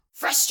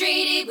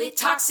Frustrated with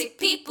toxic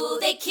people,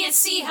 they can't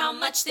see how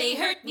much they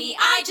hurt me.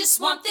 I just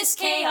want this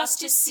chaos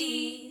to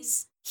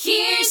cease.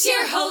 Here's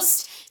your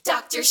host,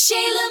 Dr.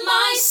 Shayla,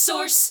 my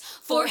source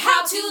for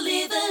how to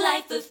live a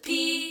life of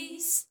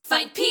peace.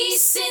 Find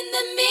peace in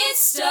the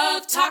midst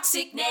of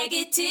toxic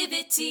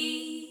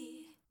negativity.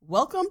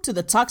 Welcome to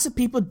the Toxic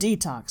People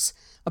Detox,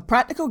 a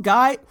practical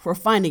guide for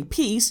finding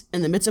peace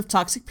in the midst of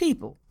toxic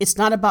people. It's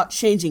not about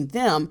changing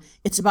them,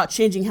 it's about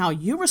changing how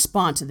you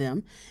respond to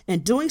them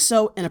and doing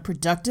so in a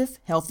productive,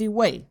 healthy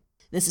way.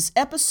 This is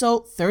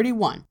episode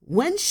 31.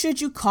 When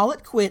should you call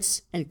it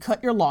quits and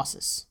cut your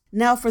losses?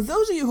 Now, for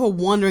those of you who are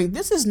wondering,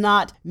 this is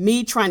not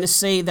me trying to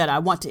say that I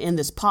want to end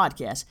this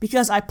podcast,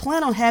 because I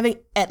plan on having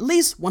at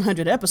least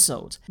 100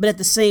 episodes. But at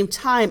the same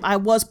time, I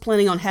was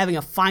planning on having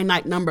a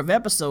finite number of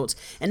episodes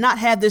and not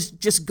have this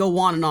just go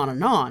on and on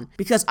and on,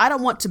 because I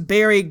don't want to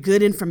bury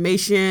good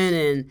information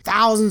in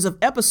thousands of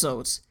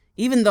episodes,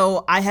 even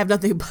though I have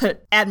nothing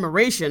but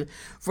admiration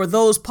for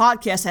those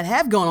podcasts that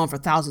have gone on for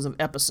thousands of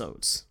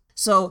episodes.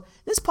 So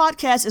this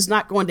podcast is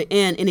not going to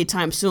end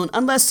anytime soon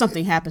unless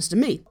something happens to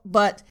me.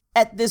 But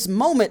at this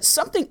moment,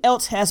 something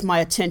else has my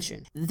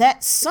attention.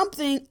 That's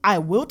something I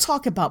will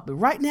talk about, but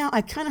right now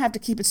I kind of have to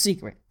keep it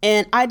secret.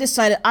 And I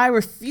decided I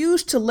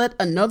refuse to let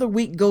another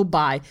week go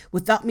by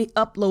without me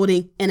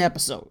uploading an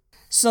episode.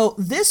 So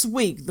this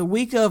week, the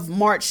week of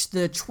March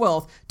the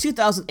 12th,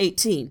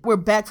 2018, we're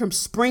back from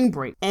spring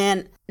break.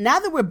 And now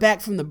that we're back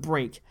from the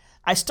break,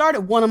 I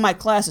started one of my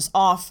classes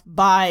off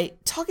by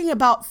talking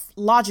about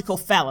logical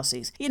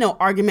fallacies.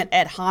 Argument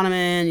ad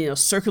hominem,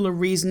 circular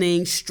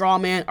reasoning, straw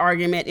man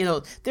argument,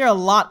 there are a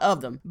lot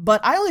of them. But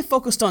I only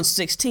focused on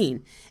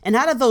 16. And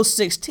out of those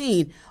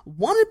 16,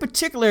 one in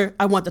particular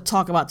I want to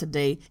talk about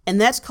today, and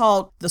that's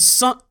called the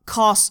sunk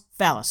cost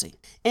fallacy.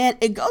 And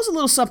it goes a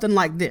little something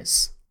like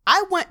this.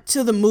 I went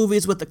to the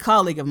movies with a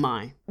colleague of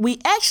mine. We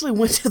actually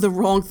went to the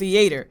wrong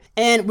theater,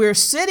 and we're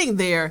sitting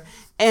there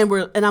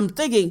and I'm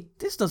thinking,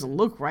 this doesn't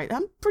look right.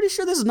 I'm pretty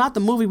sure this is not the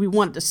movie we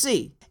wanted to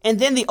see. And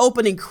then the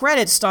opening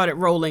credits started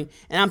rolling,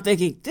 and I'm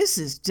thinking, this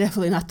is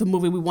definitely not the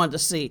movie we wanted to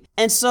see.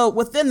 And so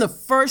within the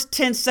first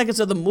 10 seconds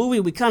of the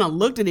movie, we kind of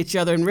looked at each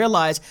other and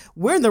realized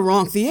we're in the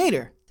wrong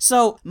theater.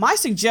 So my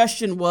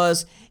suggestion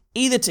was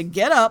either to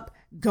get up,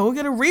 go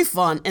get a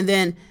refund, and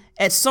then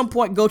at some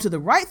point go to the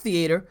right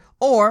theater,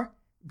 or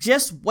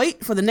just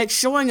wait for the next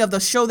showing of the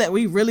show that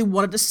we really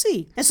wanted to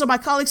see. And so my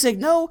colleague said,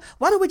 no,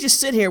 why don't we just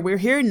sit here? We're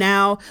here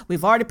now.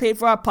 We've already paid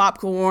for our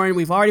popcorn.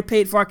 We've already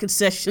paid for our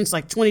concessions,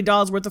 like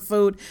 $20 worth of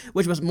food,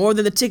 which was more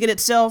than the ticket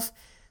itself.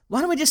 Why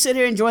don't we just sit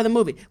here and enjoy the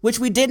movie? Which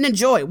we didn't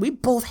enjoy. We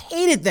both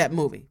hated that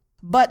movie.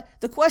 But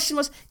the question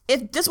was,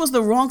 if this was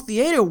the wrong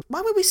theater,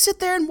 why would we sit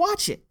there and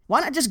watch it? Why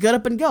not just get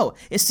up and go?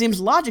 It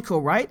seems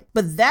logical, right?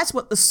 But that's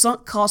what the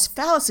sunk cost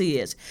fallacy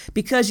is.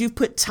 Because you've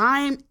put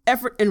time,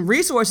 effort, and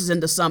resources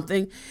into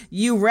something,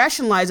 you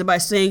rationalize it by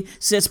saying,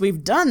 since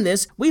we've done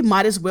this, we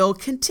might as well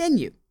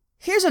continue.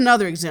 Here's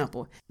another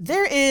example.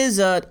 There is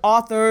an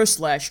author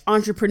 /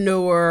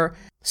 entrepreneur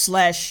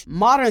 /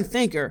 modern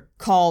thinker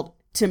called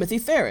Timothy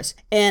Ferriss.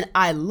 And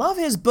I love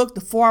his book,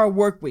 The 4-Hour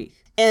Workweek.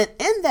 And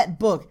in that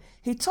book,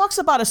 he talks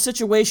about a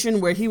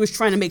situation where he was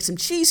trying to make some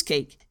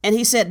cheesecake. And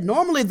he said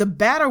normally the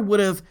batter would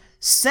have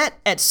set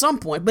at some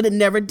point, but it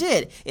never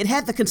did. It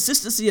had the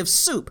consistency of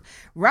soup.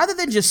 Rather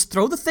than just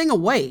throw the thing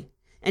away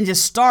and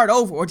just start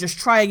over or just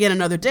try again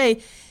another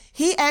day,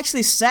 he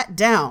actually sat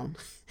down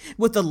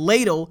with a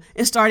ladle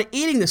and started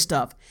eating the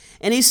stuff.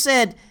 And he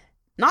said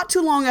not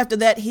too long after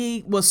that,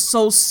 he was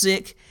so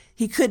sick,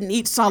 he couldn't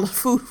eat solid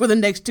food for the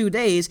next 2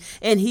 days,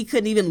 and he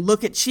couldn't even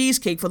look at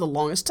cheesecake for the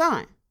longest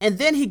time. And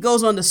then he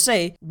goes on to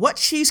say, what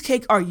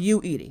cheesecake are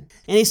you eating?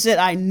 And he said,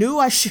 I knew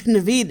I shouldn't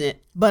have eaten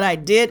it, but I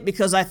did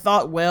because I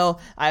thought,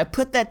 well, I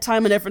put that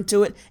time and effort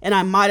into it and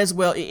I might as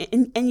well.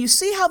 And you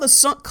see how the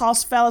sunk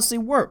cost fallacy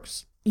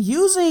works.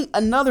 Using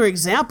another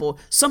example,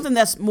 something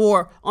that's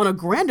more on a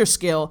grander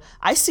scale,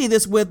 I see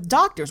this with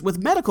doctors,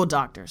 with medical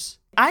doctors.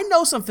 I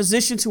know some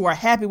physicians who are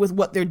happy with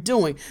what they're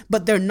doing,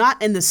 but they're not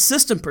in the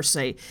system per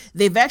se.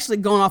 They've actually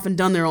gone off and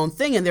done their own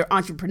thing, and they're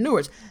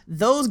entrepreneurs.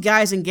 Those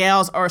guys and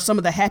gals are some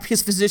of the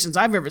happiest physicians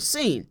I've ever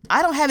seen.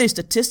 I don't have any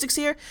statistics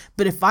here,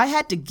 but if I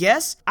had to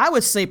guess, I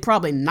would say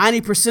probably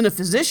 90% of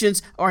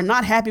physicians are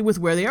not happy with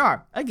where they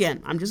are.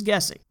 Again, I'm just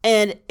guessing.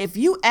 And if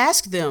you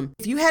ask them,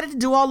 if you had it to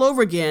do all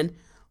over again,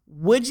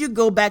 would you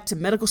go back to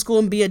medical school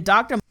and be a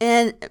doctor?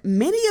 And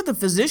many of the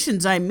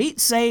physicians I meet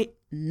say,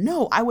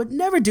 no, I would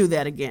never do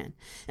that again.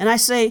 And I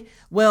say,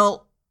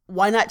 well,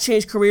 why not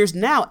change careers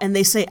now? And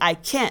they say, I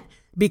can't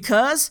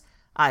because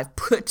I've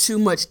put too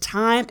much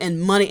time and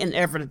money and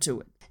effort into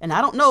it. And I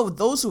don't know,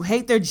 those who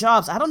hate their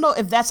jobs, I don't know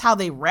if that's how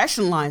they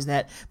rationalize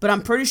that, but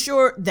I'm pretty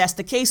sure that's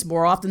the case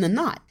more often than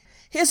not.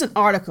 Here's an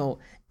article.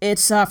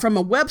 It's from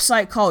a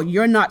website called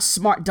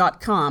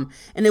You'reNotSmart.com,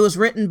 and it was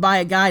written by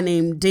a guy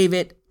named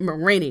David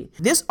Mulroney.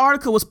 This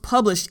article was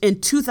published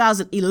in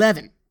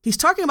 2011. He's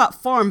talking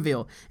about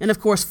Farmville. And of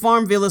course,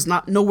 Farmville is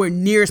not nowhere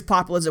near as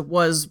popular as it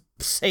was,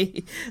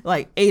 say,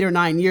 like 8 or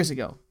 9 years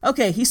ago.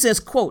 Okay, he says,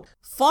 quote,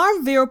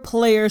 Farmville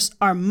players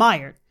are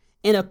mired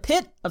in a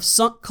pit of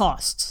sunk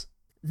costs.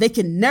 They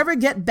can never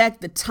get back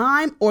the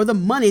time or the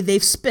money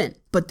they've spent,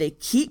 but they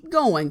keep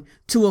going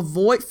to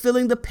avoid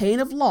feeling the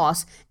pain of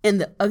loss and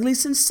the ugly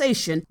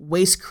sensation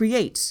waste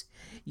creates.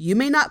 You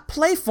may not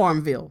play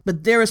Farmville,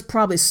 but there is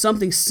probably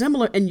something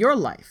similar in your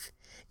life.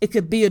 It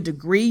could be a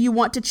degree you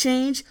want to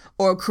change,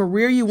 or a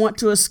career you want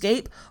to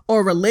escape,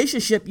 or a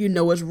relationship you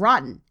know is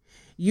rotten.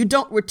 You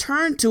don't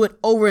return to it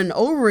over and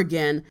over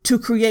again to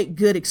create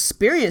good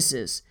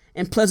experiences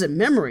and pleasant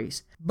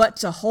memories, but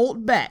to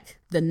hold back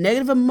the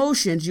negative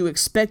emotions you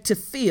expect to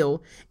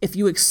feel if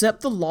you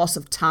accept the loss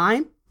of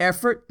time,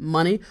 effort,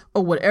 money,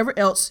 or whatever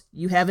else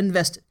you have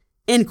invested.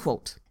 End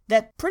quote.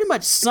 That pretty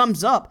much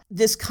sums up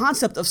this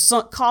concept of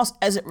sunk costs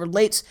as it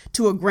relates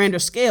to a grander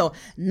scale.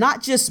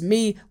 Not just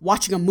me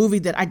watching a movie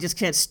that I just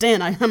can't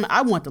stand.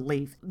 I want to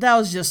leave. That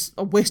was just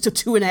a waste of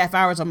 2.5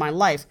 hours of my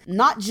life.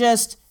 Not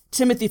just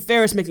Timothy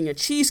Ferris making a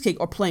cheesecake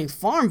or playing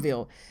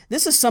Farmville.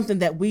 This is something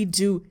that we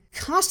do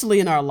constantly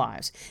in our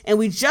lives, and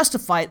we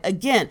justify it.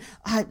 Again,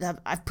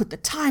 I've put the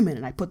time in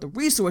and I put the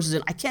resources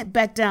in. I can't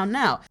back down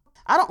now.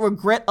 I don't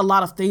regret a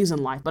lot of things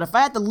in life, but if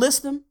I had to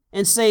list them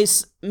and say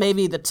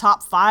maybe the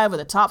top 5 or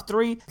the top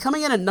 3,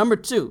 coming in at number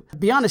 2,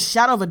 beyond a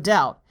shadow of a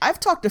doubt, I've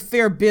talked a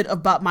fair bit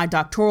about my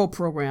doctoral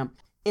program,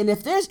 and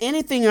if there's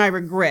anything I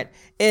regret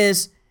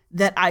is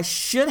that I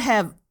should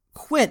have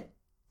quit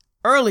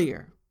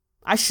earlier.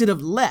 I should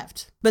have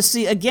left. But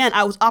see, again,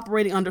 I was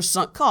operating under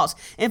sunk costs.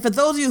 And for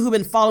those of you who've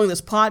been following this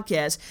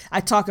podcast,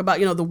 I talk about,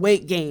 the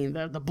weight gain,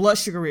 the blood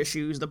sugar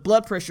issues, the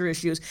blood pressure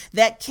issues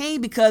that came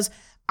because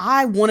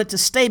I wanted to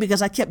stay,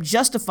 because I kept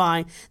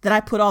justifying that I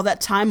put all that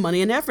time,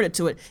 money, and effort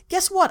into it.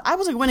 Guess what? I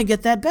wasn't going to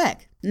get that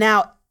back.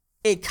 Now,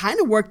 it kind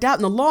of worked out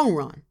in the long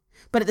run.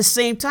 But at the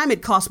same time,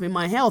 it cost me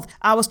my health.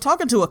 I was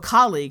talking to a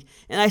colleague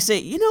and I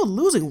said,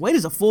 losing weight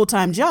is a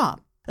full-time job,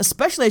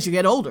 especially as you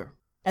get older.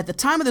 At the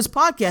time of this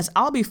podcast,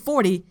 I'll be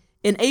 40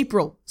 in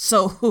April.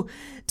 So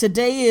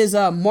today is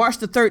March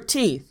the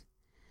 13th.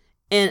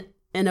 And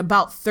in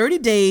about 30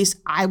 days,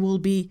 I will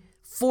be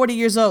 40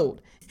 years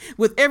old.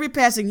 With every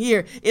passing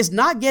year, it's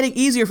not getting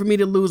easier for me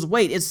to lose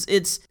weight.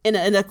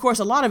 And of course,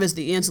 a lot of it's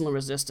the insulin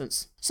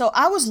resistance. So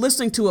I was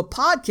listening to a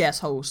podcast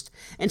host,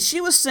 and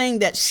she was saying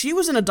that she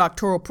was in a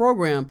doctoral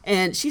program,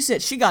 and she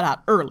said she got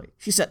out early.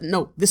 She said,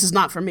 no, this is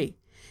not for me.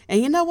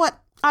 And you know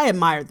what? I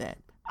admire that.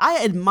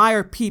 I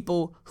admire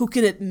people who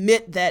can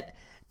admit that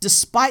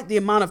despite the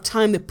amount of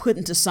time they put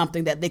into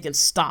something, that they can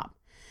stop.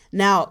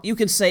 Now, you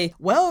can say,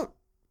 well,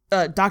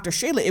 Dr.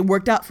 Shayla, it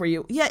worked out for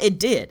you. Yeah, it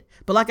did.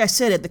 But like I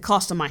said, at the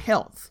cost of my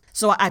health.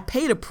 So I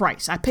paid a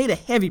price. I paid a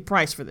heavy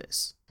price for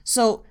this.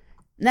 So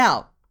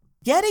now,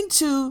 getting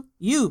to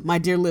you, my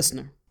dear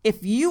listener,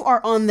 if you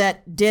are on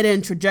that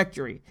dead-end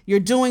trajectory,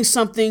 you're doing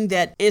something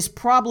that is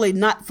probably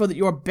not for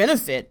your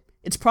benefit.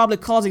 It's probably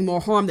causing more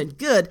harm than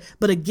good,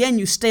 but again,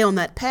 you stay on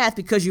that path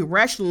because you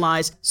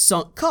rationalize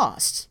sunk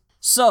costs.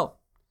 So,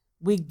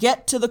 we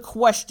get to the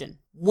question,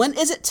 when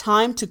is it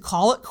time to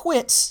call it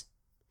quits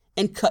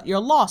and cut your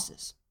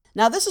losses?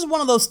 Now, this is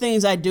one of those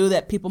things I do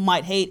that people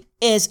might hate,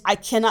 is I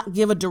cannot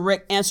give a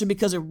direct answer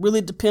because it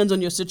really depends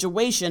on your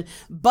situation,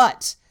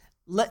 but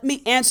let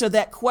me answer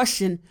that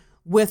question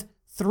with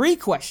 3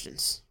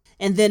 questions.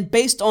 And then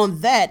based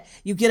on that,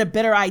 you get a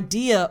better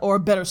idea or a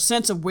better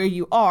sense of where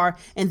you are,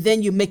 and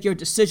then you make your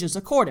decisions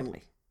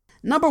accordingly.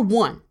 Number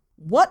 1,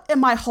 what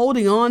am I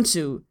holding on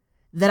to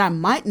that I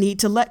might need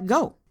to let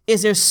go?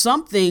 Is there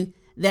something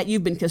that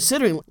you've been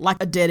considering, like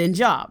a dead-end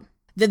job?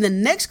 Then the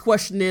next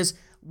question is,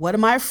 what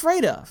am I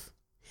afraid of?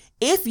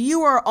 If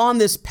you are on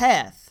this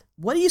path,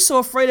 what are you so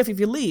afraid of if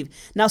you leave?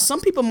 Now,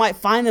 some people might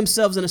find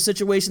themselves in a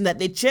situation that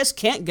they just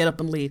can't get up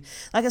and leave.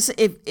 Like I said,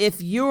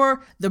 if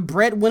you're the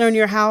breadwinner in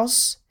your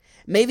house,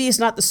 maybe it's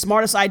not the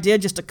smartest idea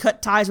just to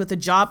cut ties with the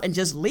job and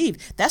just leave.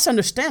 That's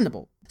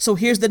understandable. So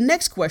here's the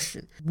next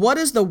question. What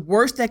is the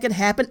worst that could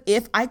happen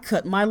if I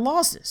cut my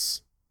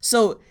losses?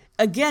 So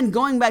again,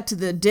 going back to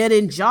the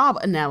dead-end job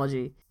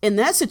analogy, in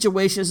that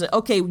situation, it's like,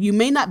 okay, you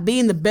may not be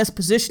in the best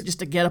position just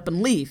to get up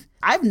and leave.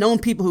 I've known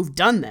people who've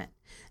done that.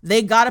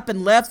 They got up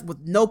and left with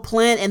no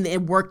plan and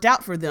it worked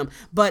out for them.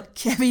 But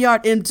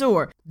caveat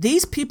emptor,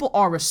 these people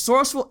are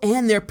resourceful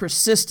and they're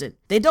persistent.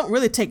 They don't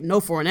really take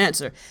no for an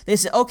answer. They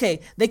say,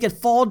 okay, they can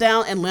fall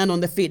down and land on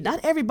their feet.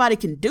 Not everybody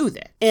can do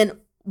that. And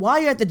while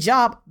you're at the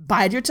job,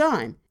 bide your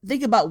time.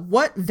 Think about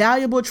what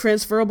valuable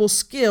transferable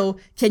skill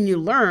can you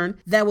learn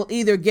that will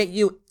either get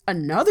you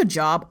another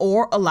job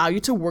or allow you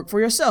to work for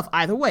yourself.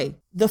 Either way,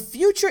 the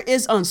future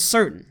is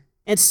uncertain.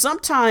 And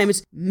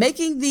sometimes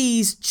making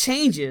these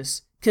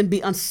changes can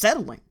be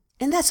unsettling.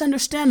 And that's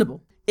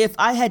understandable. If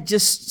I had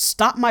just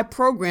stopped my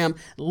program,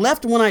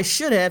 left when I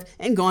should have,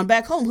 and gone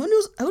back home,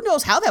 who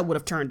knows how that would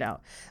have turned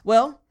out?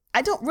 Well,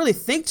 I don't really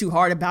think too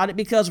hard about it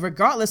because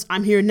regardless,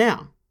 I'm here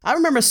now. I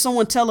remember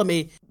someone telling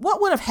me,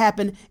 what would have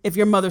happened if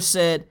your mother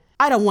said,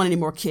 I don't want any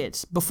more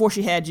kids, before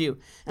she had you?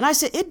 And I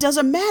said, it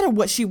doesn't matter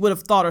what she would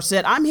have thought or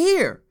said. I'm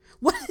here.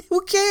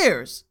 Who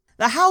cares?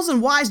 The hows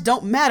and whys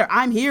don't matter.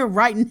 I'm here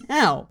right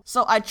now.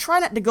 So I try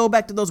not to go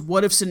back to those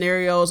what if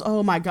scenarios.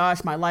 Oh my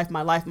gosh, my life.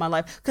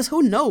 Because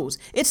who knows?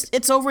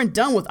 It's over and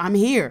done with. I'm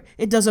here.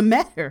 It doesn't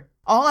matter.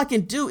 All I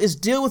can do is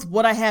deal with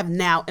what I have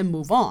now and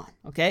move on.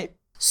 Okay?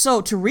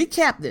 So to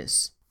recap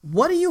this,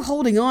 what are you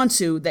holding on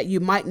to that you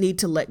might need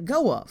to let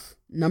go of?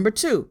 Number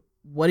 2,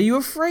 what are you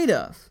afraid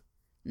of?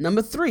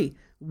 Number 3,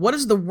 what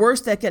is the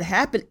worst that could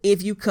happen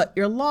if you cut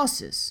your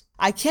losses?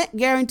 I can't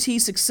guarantee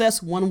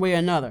success one way or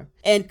another.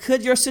 And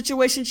could your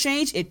situation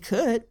change? It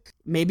could.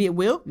 Maybe it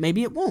will,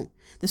 maybe it won't.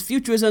 This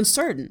future is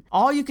uncertain.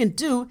 All you can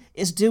do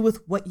is deal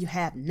with what you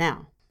have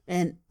now.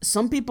 And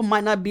some people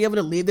might not be able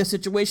to leave their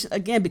situation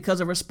again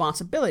because of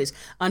responsibilities.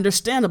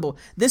 Understandable.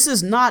 This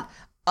is not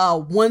a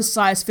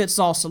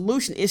one-size-fits-all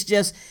solution. It's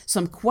just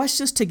some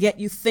questions to get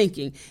you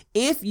thinking.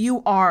 If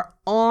you are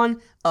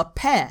on a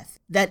path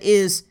that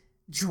is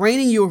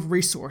draining you of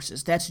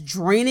resources, that's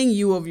draining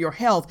you of your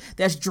health,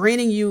 that's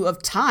draining you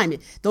of time,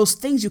 those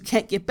things you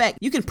can't get back,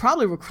 you can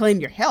probably reclaim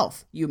your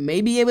health. You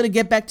may be able to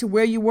get back to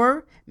where you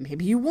were,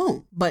 maybe you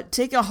won't. But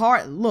take a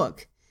hard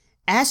look.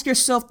 Ask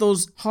yourself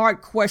those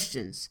hard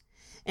questions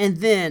and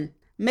then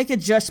make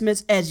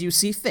adjustments as you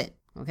see fit.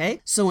 Okay?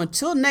 So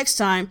until next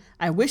time,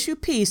 I wish you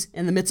peace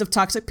in the midst of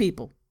toxic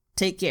people.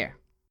 Take care.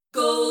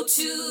 Go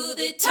to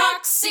the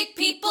Toxic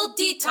People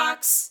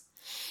Detox.com.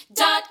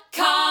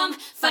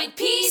 Find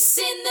peace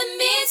in the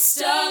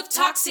midst of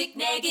toxic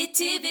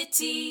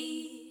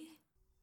negativity.